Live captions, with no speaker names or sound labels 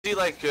he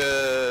like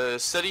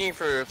studying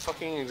for a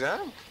fucking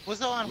exam? Who's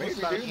the one who's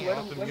talking let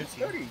about him muting?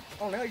 study.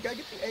 Oh, now you gotta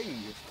get the A.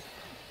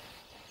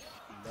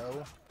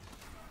 No.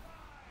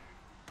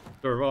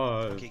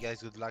 Survive. Okay,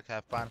 guys, good luck,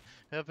 have fun.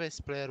 We have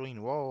best player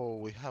win. Whoa,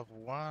 we have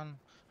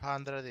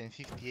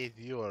 158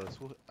 viewers.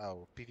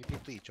 Oh,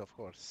 PvP Twitch, of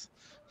course.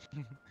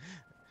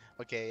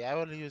 Okay, I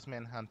will use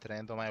Manhunt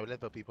random. I will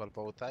let the people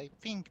vote. I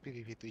think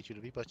PvP Twitch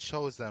will be the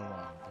chosen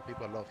one. The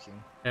people love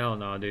him. Hell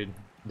no, dude.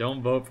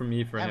 Don't vote for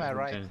me for Am him. I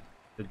right?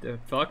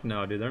 Fuck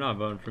no, dude. They're not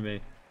voting for me.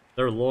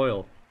 They're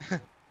loyal.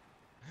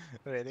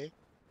 Really?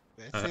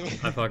 Let's see.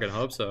 I fucking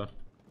hope so.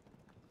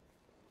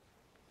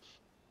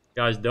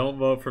 Guys, don't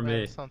vote for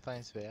me.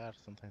 Sometimes they are,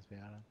 sometimes they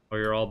aren't. Or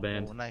you're all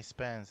banned. Oh, nice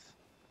pants.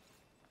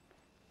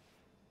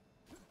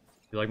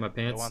 You like my I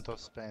pants? want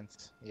those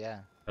pants. Yeah.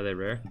 Are they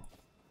rare?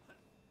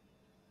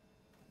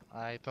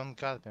 I don't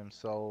got them,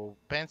 so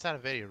pants are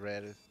very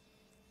rare.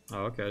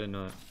 Oh, okay. I didn't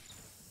know that.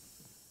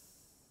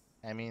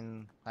 I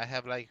mean, I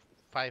have like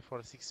 5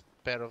 or 6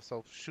 pairs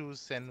of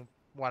shoes and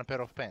 1 pair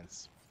of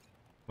pants.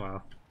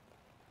 Wow.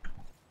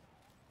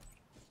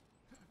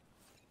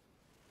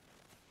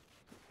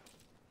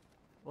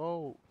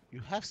 Oh, you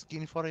have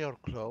skin for your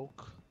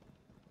cloak?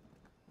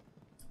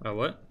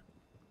 What?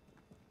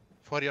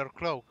 For your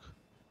cloak.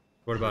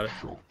 What about it?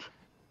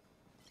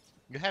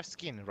 You have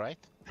skin, right?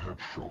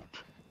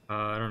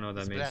 I don't know what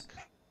that It's means. black.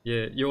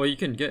 Yeah, well, you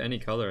can get any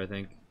color, I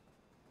think.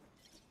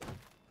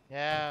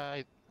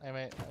 Yeah, I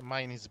mean,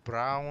 mine is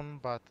brown,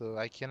 but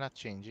I cannot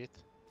change it.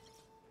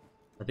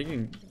 I think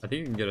you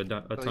can get a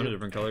ton of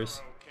different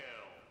colors.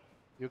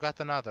 You got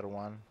another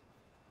one.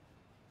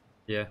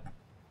 Yeah.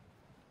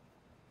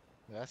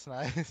 That's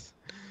nice.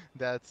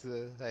 That's,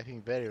 I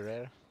think, very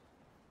rare.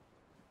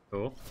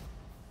 Cool.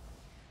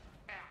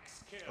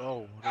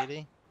 Oh,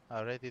 really?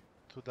 Already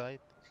 2 died?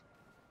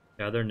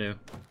 Yeah, they're new.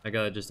 That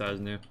guy that just died is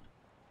new.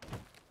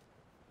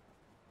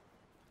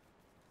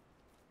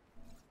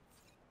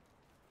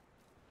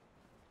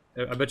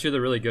 I bet you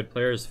the really good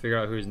players figure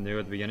out who's new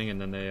at the beginning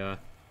and then they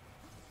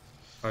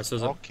Alright,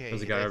 so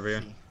there's a guy over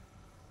here.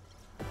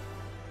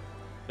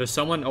 There's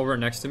someone over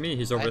next to me.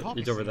 He's over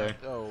there.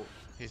 Oh,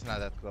 he's not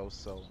that close,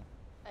 so.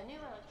 A new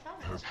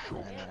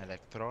electronic. An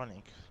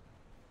electronic.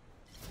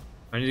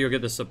 I need to go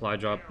get this supply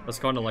drop. Let's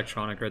call it an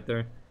electronic right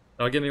there.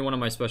 That'll give me one of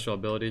my special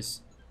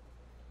abilities.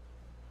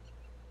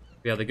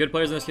 Yeah, the good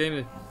players in this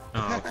game.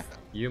 Oh,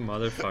 you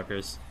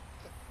motherfuckers.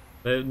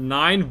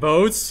 9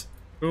 votes?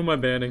 Who am I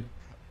banning?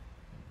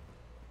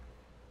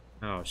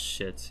 Oh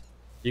shit.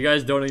 You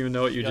guys don't even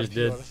know what you just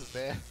did.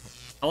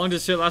 How long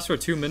does shit last for?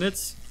 2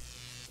 minutes?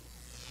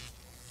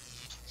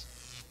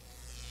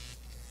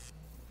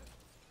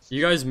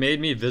 You guys made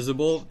me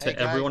visible to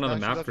everyone on the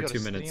map for 2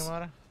 minutes.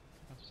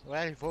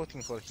 Why are you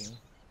voting for him?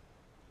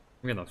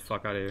 I'm getting the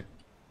fuck out of here.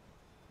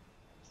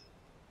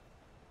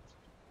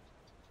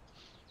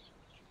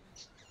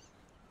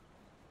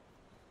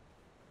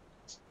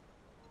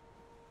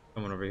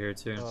 Someone over here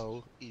too.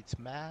 Oh, it's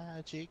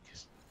magic.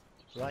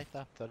 Right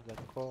after the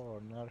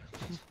corner.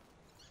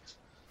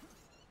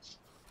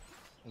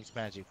 It's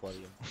magic for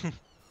you.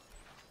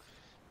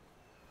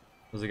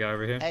 There's a guy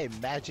over here. Hey,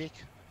 magic.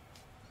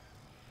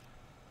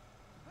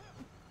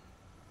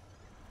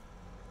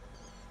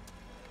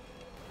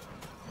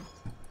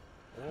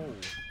 Oh.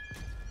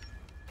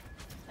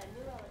 A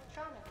new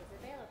electronic is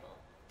available.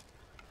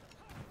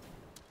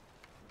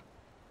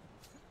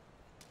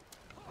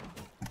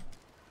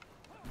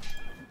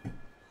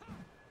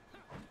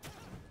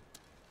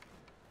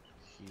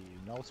 He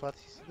knows what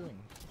he's doing.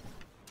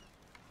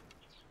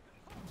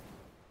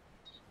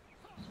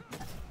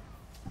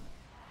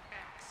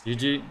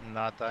 GG.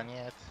 Not done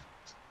yet.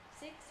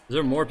 Is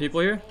there more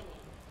people here?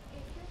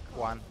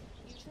 1.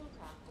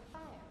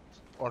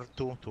 Or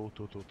 2.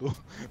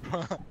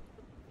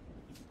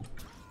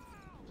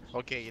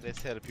 Okay,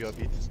 let's help you a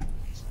bit.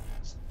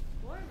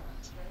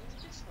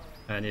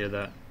 I needed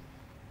that.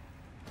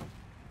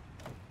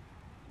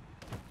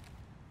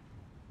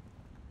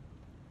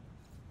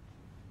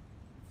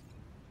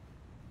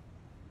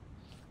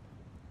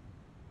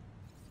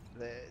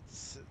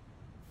 Let's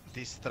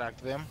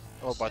distract them.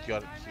 Oh, but you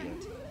are here.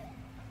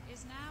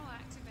 Is now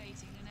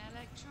activating an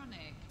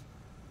electronic.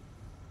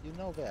 You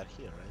know they are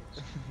here,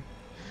 right?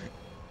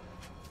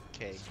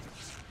 Okay.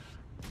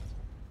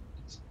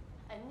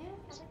 A new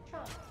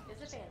electronic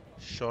is available.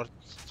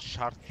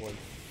 Short boy.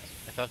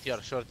 I thought you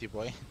are shorty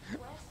boy. West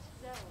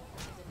zone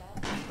is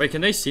about. Wait,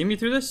 can they see me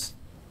through this?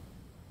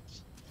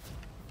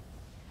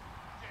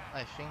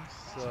 I think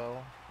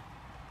so.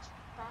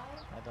 5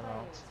 I don't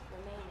know. players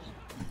remaining.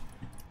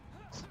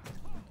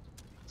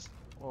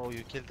 Oh,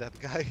 you killed that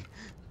guy.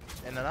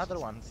 And another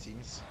one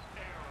seems.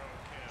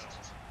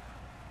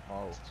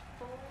 Oh.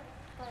 4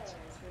 players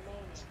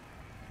remaining.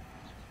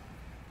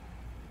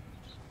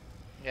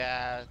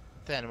 Yeah,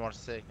 10 more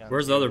seconds.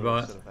 Where's the other You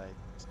will bot? survive.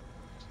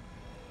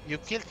 You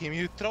killed him,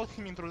 you threw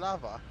him into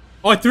lava.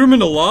 Oh, I threw him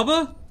into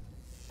lava?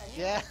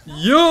 Yeah.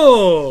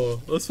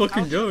 Yo! Let's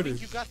fucking How do you go, think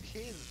dude. you got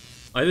killed?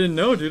 I didn't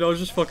know, dude. I was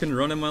just fucking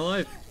running my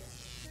life.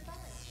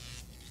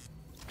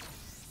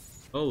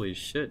 Holy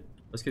shit.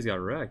 This kid's got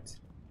wrecked.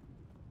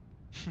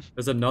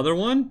 There's another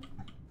one?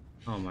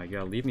 Oh my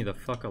god, leave me the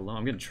fuck alone.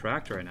 I'm getting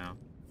tracked right now.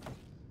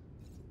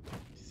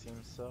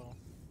 Seems so.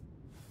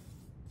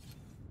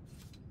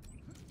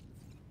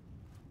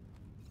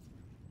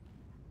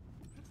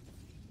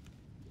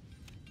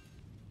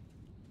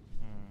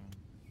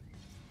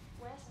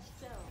 West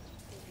zone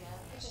is now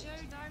The show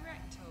finished.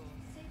 director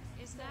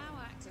 6 is now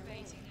zones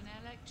activating remaining.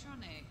 an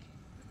electronic.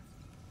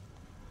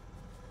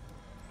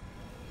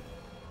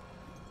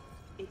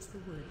 It's the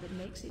word that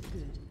makes it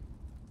good.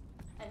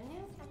 A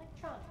new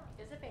electronic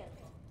is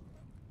available.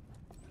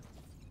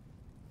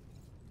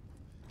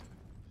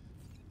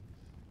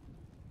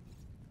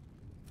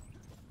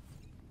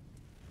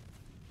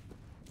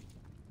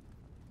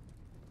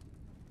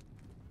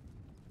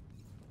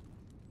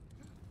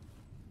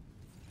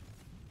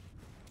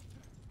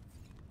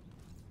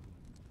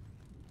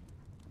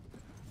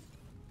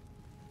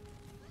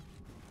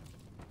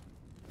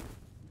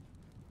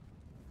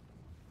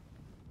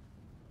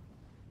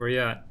 Where you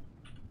at?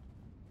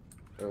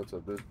 Hey, what's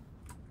up, dude?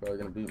 Probably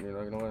gonna beat me,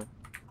 not gonna lie.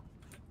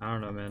 I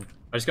don't know, man.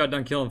 I just got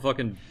done killing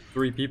fucking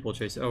 3 people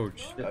chasing. Oh,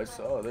 shit. I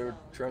saw they were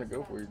trying to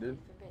go for you, dude.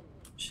 Forbidden.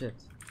 Shit.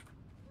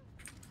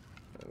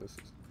 Yeah, this is.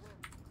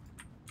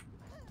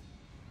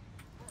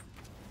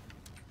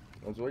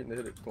 I was waiting to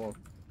hit it. Come on.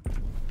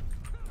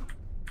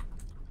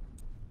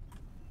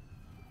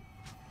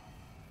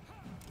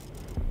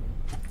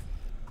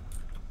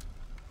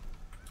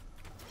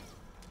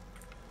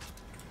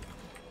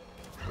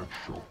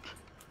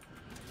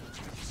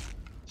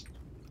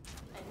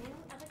 A new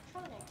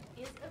electronic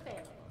is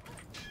available.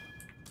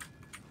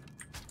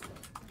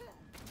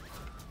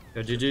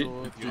 Yo, GG. Dude,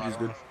 you GG's are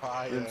good. on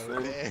fire.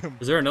 Insane. Damn.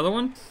 Is there another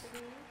one?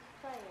 3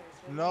 players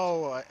remaining.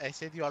 No, I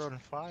said you are on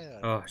fire.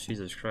 Oh,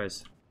 Jesus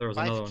Christ. There was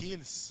 5 another one.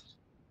 kills.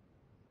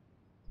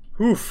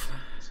 Oof.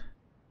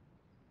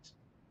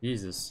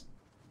 Jesus.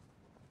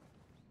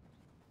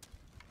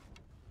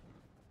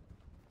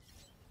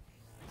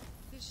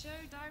 The show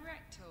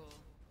director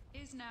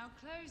is now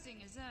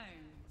closing a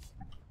zone.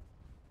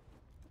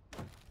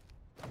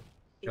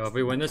 Yo, if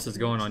we win this, it's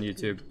going on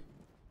YouTube.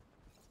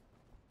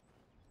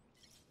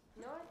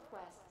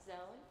 Northwest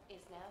zone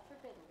is now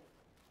forbidden.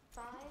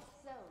 5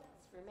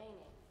 zones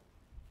remaining.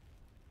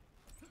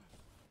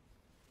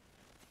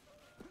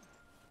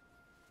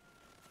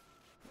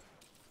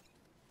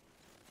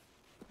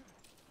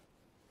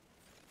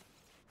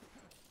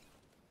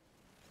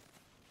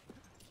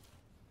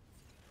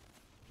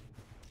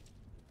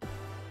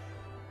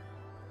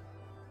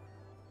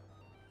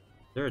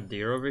 Is there a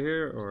deer over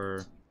here,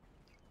 or...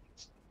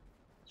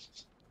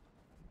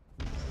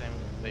 This time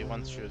they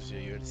won't choose you,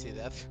 you'll see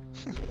that.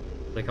 Are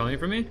they coming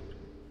for me?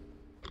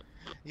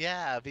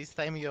 Yeah, this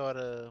time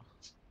you're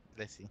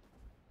let's see.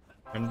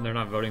 And they're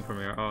not voting for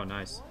me. Oh,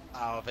 nice.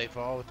 Oh, they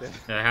voted.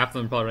 Yeah, half of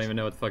them probably don't even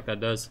know what the fuck that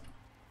does.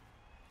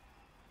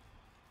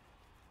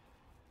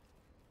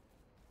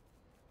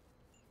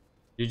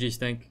 GG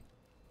stink.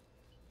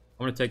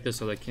 I want to take this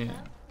so they can't.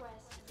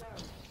 Southwest zone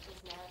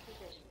is now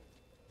forbidden.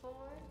 4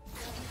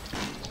 zones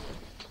remaining.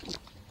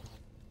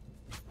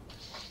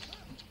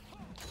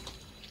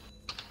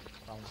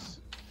 Bounce.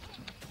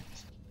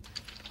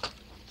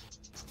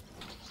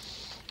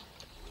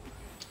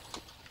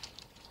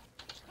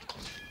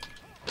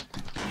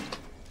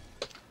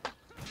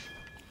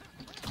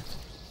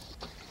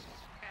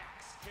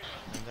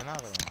 And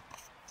another one.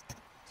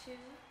 2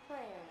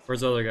 players.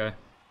 Where's the other guy?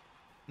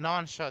 No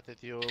one shot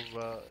at you.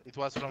 It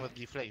was from a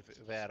deflate,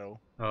 the arrow.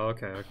 Oh,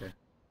 okay, okay.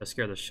 That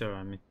scared the shit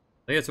out of me. I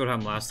think that's what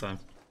happened last time.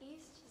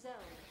 East zone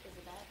is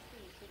about to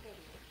be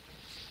forbidden.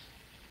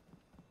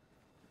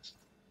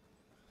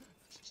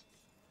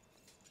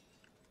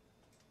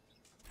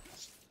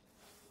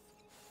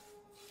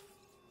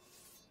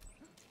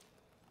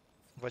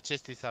 The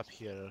chest is up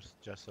here,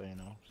 just so you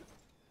know.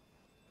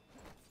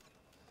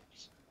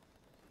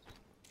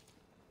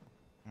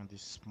 On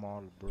this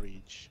small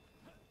bridge.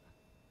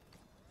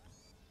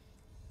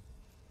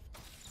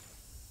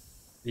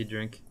 Speed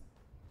drink.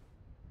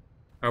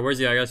 Alright, where's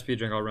he? I got a speed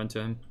drink. I'll run to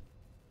him.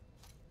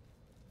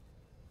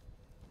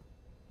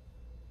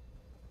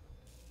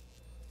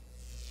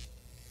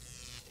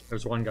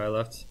 There's one guy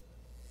left.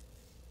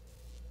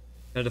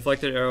 Can a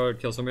deflected arrow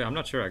kill somebody? I'm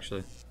not sure,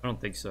 actually. I don't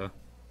think so. The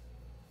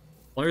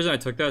only reason I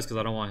took that is because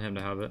I don't want him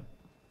to have it.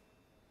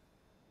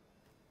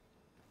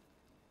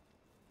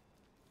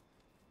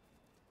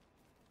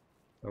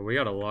 Oh, we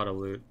got a lot of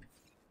loot.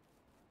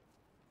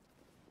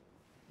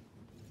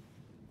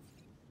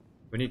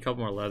 We need a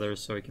couple more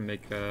leathers so we can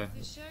make The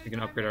show we can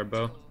upgrade our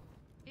bow. director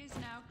is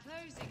now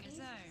closing a East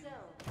zone.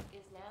 zone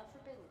is now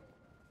forbidden.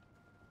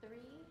 3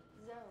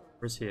 zones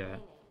Where's he at?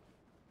 remaining.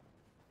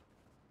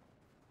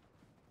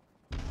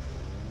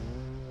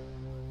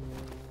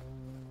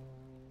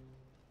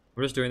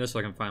 We're just doing this so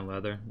I can find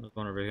leather. There's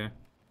one over here.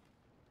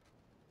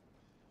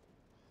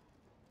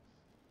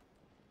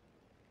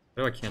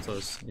 How do I cancel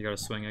this? You gotta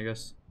swing, I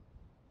guess.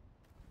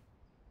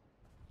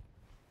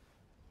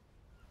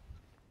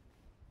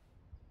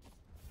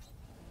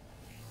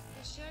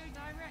 The show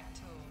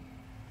director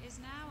is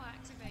now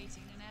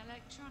activating an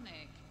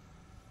electronic.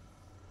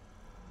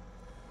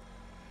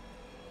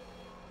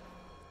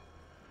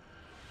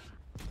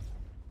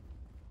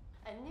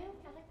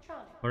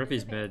 What if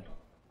he's mid?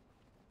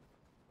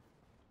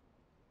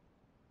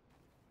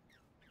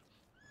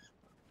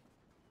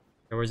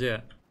 Hey, where's he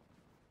at?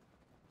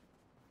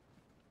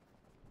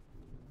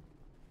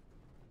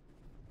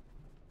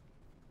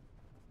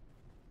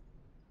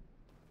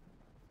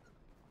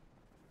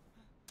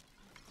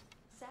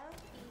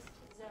 Southeast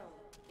zone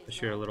is Push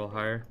here a now little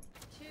forbidden. higher.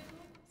 2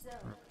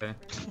 zones Okay.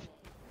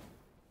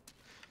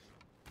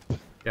 remaining.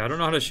 Yeah, I don't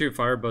know how to shoot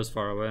fire bows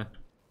far away.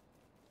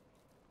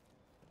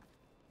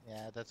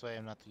 Yeah, that's why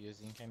I'm not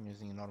using. I'm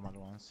using normal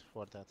ones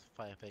for that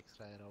 5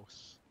 extra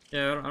arrows.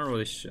 Yeah, I don't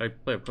really. I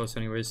play up close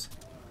anyways.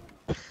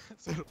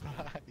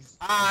 Surprise!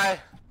 Hi.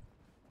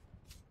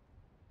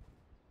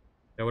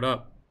 Yeah, what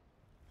up?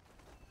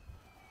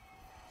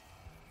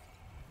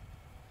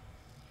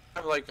 I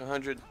have like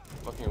 100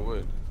 fucking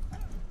wood.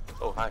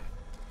 Oh, hi.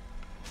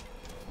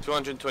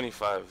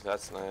 225.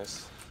 That's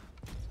nice.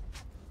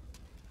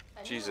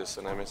 A new Jesus,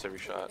 and I miss every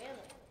shot. available.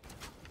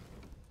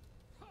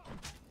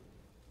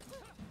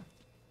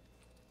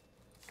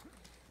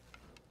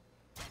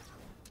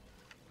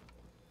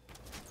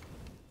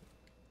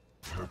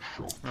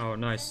 Oh,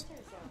 nice.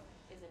 Center zone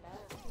is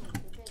about to be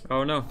forbidden.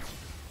 Oh no.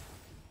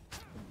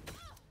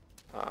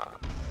 Ah.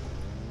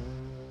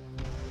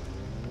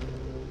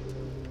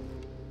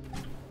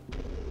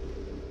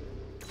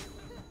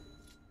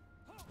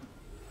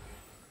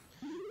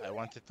 I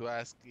wanted to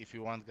ask if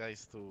you want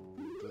guys to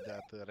do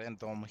that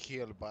random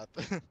heal, but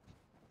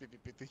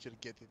PvP teacher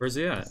get it. Where's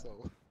he at?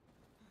 So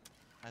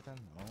I don't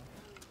know.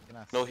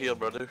 Cannot No say. heal,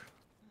 brother.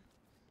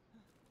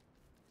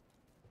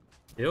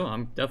 Heal?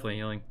 I'm definitely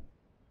healing.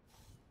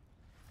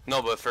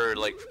 No, but for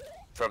like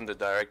from the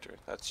director,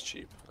 that's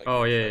cheap. Like,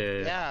 Oh yeah, yeah,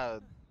 yeah. Yeah.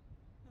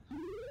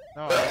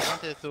 No, I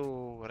wanted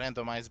to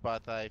randomize,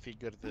 but I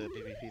figured the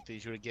PvP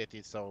teacher get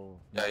it. So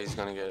Yeah, he's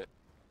gonna get it.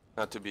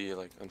 Not to be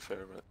like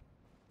unfair, but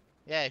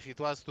yeah, if it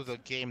was to the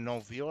game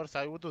no viewers,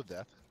 I would do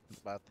that.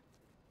 But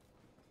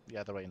the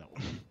other way, no.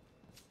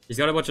 He's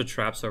got a bunch of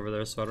traps over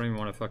there, so I don't even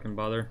want to fucking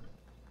bother.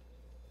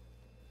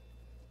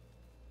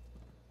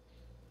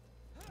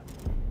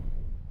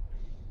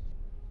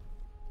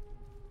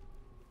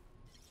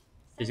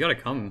 He's gotta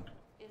come.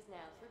 Is now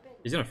forbidden.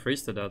 He's gonna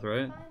freeze to death,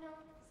 right? Final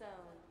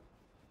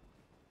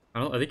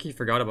zone. I think he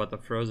forgot about the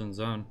frozen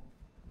zone.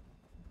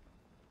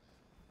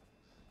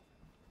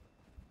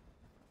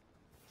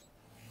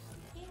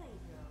 Healing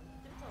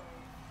drone deployed.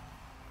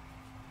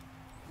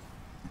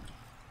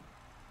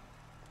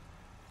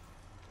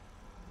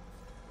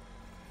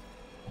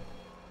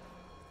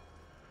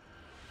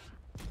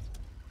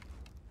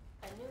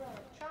 A new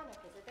electronic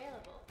is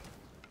available.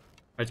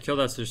 I'd kill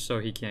that just so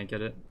he can't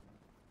get it.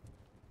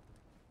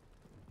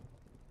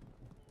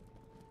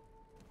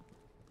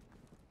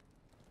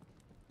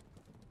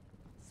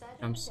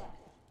 Sudden s- death.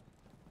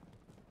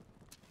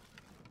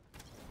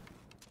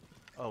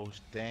 Oh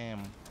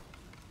damn.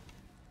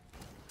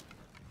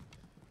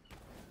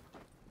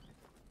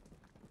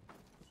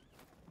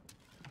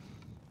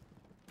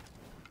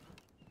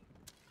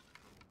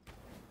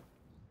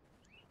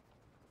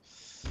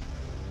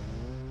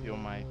 You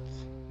might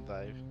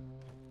dive.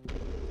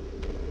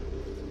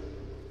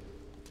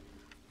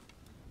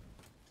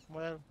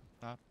 Well,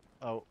 not.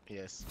 Oh,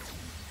 yes.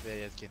 There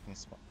is getting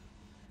spot.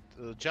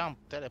 Jump,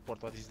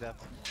 teleport, what is that?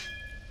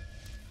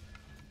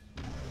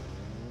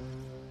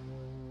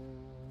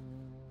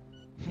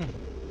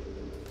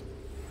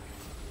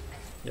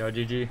 Yo,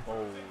 GG.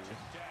 Oh,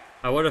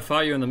 I would have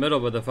fought you in the middle,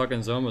 but the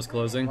fucking zone was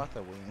closing. what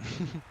a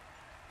win.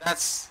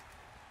 that's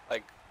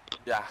like,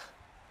 yeah.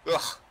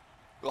 Ugh.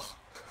 Ugh.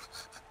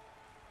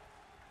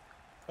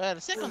 Well,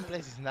 second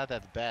place is not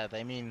that bad.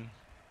 I mean,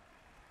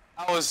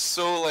 I was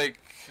so like,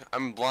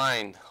 I'm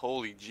blind.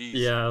 Holy jeez.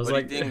 Yeah, I was but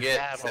like- he didn't Yeah,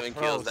 get but 7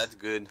 froze. kills. That's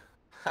good.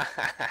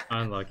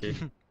 Unlucky.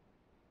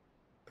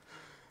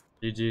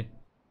 GG.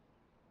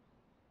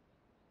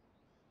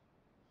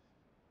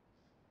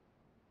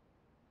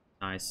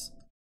 Nice.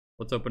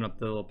 Let's open up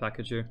the little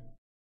package here.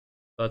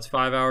 So that's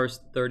 5 hours,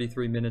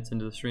 33 minutes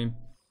into the stream.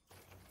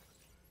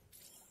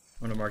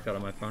 I'm gonna mark that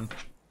on my phone.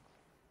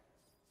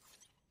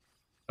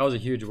 That was a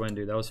huge win,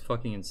 dude. That was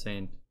fucking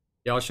insane.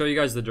 Yeah, I'll show you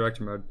guys the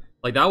director mode.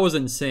 Like, that was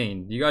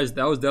insane. You guys,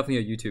 that was definitely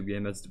a YouTube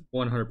game. That's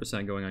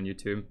 100% going on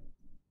YouTube.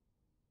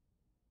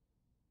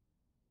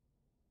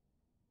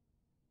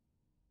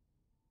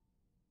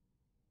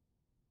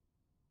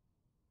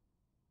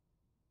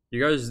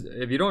 You guys,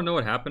 if you don't know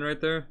what happened right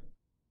there,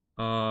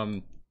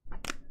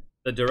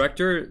 the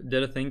director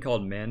did a thing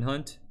called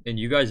Manhunt, and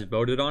you guys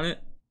voted on it.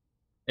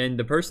 And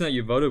the person that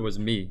you voted was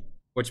me,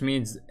 which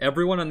means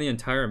everyone on the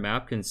entire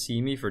map can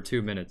see me for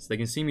 2 minutes. They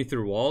can see me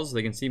through walls,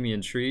 they can see me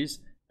in trees,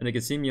 and they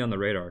can see me on the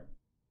radar.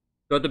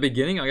 So at the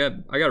beginning, I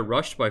got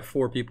rushed by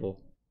 4 people,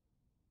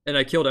 and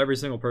I killed every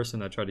single person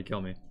that tried to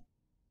kill me.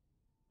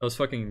 That was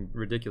fucking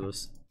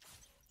ridiculous.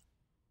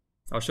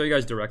 I'll show you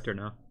guys director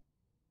now.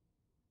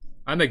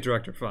 I make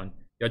director fun.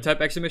 Yo,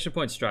 type exclamation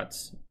point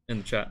strats in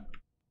the chat.